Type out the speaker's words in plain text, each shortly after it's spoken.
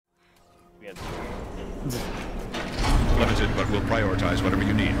Limited, but we'll prioritize whatever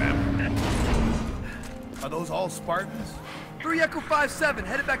you need, ma'am. Are those all Spartans? 3 Echo 5-7,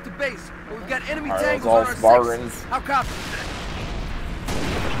 headed back to base. But we've got enemy Are those tangles all on our Spartans? 6. How copy?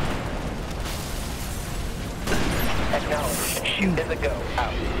 Shoot in the go.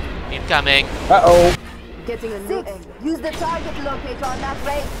 Out. Incoming. Uh-oh. Getting a new aim. Use the target locator on that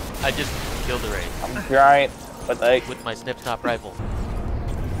race. I just killed the race I'm trying, but with my snip-snop rifle.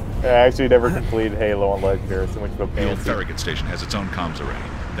 I actually never completed Halo on Legendary, so much of a The old fancy. Farragut station has its own comms array.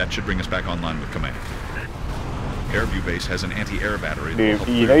 That should bring us back online with command. Airview base has an anti-air battery. that will Dude, help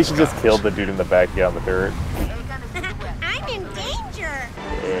you clear know you the should just skies. kill the dude in the back on the turret. I'm in danger.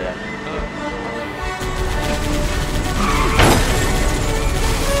 Yeah.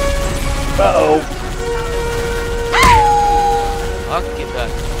 Uh-oh. Fuck, get back.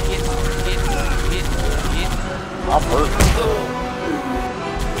 Get. I'm hurt.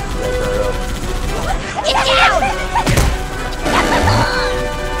 Get down!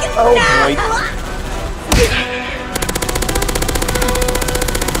 Oh, boy.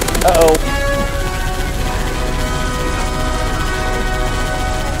 Uh-oh.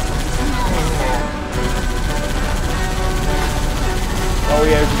 Oh,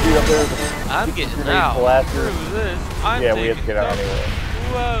 yeah, there's a dude up there. I'm getting Grenade out. blaster. Screw this. I'm Yeah, we have to taking get out cover. anyway.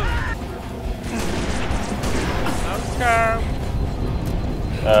 Whoa. Okay.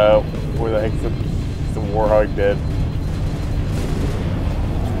 Where the heck's the Warhog dead?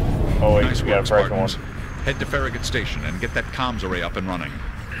 Oh wait, Nice we got a work, fresh Spartans. one. Head to Farragut Station and get that comms array up and running.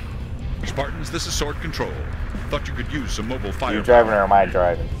 Spartans, this is Sword Control. Thought you could use some mobile fire. You driving or am I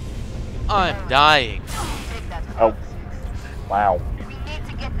driving? I'm dying. Oh. Wow. We need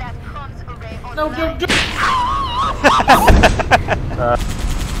to get that comms array on. No.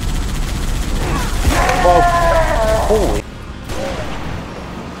 Well, holy.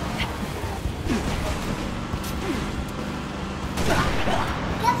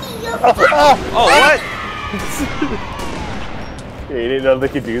 Oh, what? Yeah, you didn't know they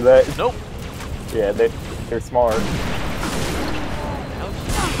could do that? Nope. Yeah, they're smart.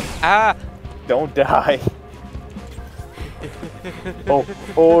 Ah. Don't die.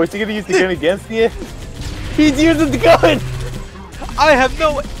 Oh, is he gonna use the gun against you? He's using the gun! I have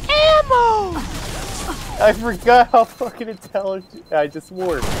no ammo. I forgot how fucking intelligent. I just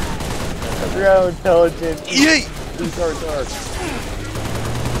swore. I forgot how intelligent Yay! these cars are.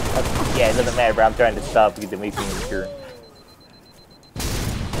 Yeah, it doesn't matter, but I'm trying to stop because it makes me insecure.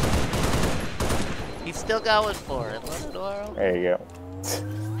 He's still going for it. Let's go. There you go.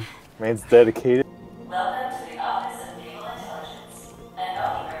 Man's dedicated. Welcome to the Office of Naval Intelligence. An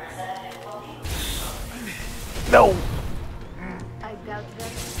ONI representative will be. No! I doubt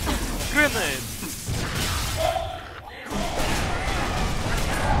that. Grenade.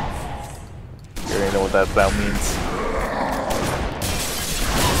 You already know what that sound means.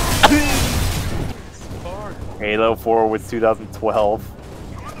 Halo 4 was 2012.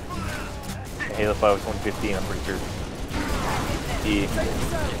 Halo 5 was 2015, I'm pretty sure. Yeah.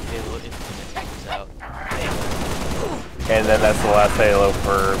 Halo Infinite is out. And then that's the last Halo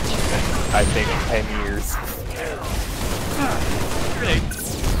for, I think, 10 years. Grenade.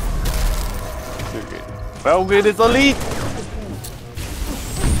 Too good. Velvet is elite!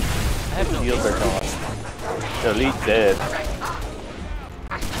 I have no Shields are gone. Elite dead.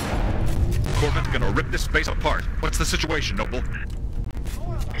 Corvette gonna rip this base apart. What's the situation, Noble?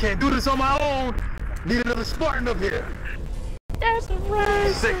 Can't do this on my own. Need another Spartan up here. That's a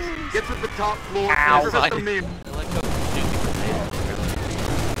race. 6, get to the top floor. Ow. Never let them in. I like how stupid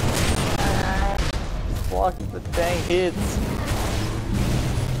Blocking the dang hits.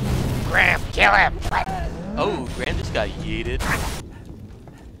 Graham, kill him! Oh, Graham just got yeeted.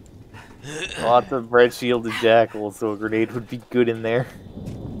 Lots of red shielded jackals, so a grenade would be good in there.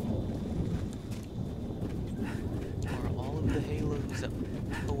 Are all of the Halos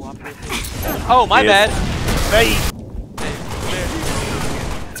cooperative? Oh, my Yes. bad. Hey!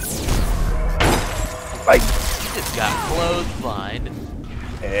 Like, He just got clotheslined.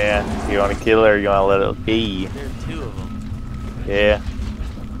 yeah, you want to kill her or you want to let it be? There are 2 of them. Yeah.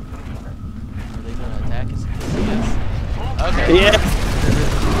 Are they gonna attack us? Yes. Okay. Yeah!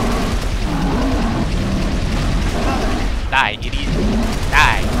 Die, idiot.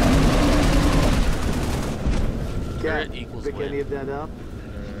 Die. Cat, Turret equals pick any win. of that up?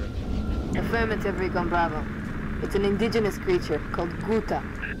 Affirmative, Recon Bravo. It's an indigenous creature called Guta.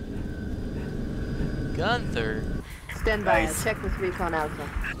 Gunther. Stand by. Nice. I'll check with Recon Alpha.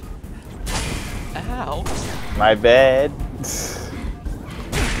 Ow. My bad.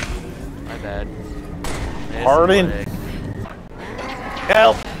 My bad. Pardon? Leg.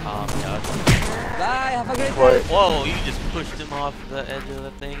 Help! Oh, God. Bye, have a great What? day. Whoa, you just pushed him off the edge of the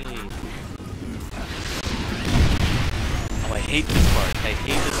thingy. Oh, I hate this part. I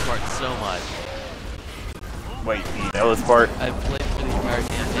hate this part so much. Wait, you know this part? I've played for the entire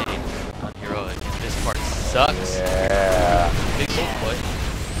campaign on Heroic, and this part sucks. Yeah. Big boy.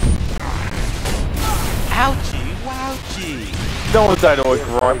 Ouchie, wouchie. Don't die to a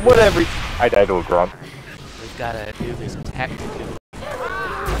grunt. Whatever. I died to a grunt. We've gotta do this tactical.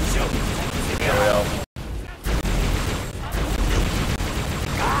 Well.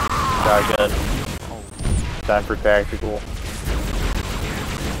 Shotgun. Time for tactical.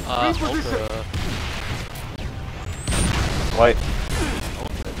 Ultra. What?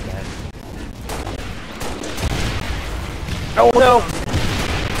 Ultra, guys. Oh no!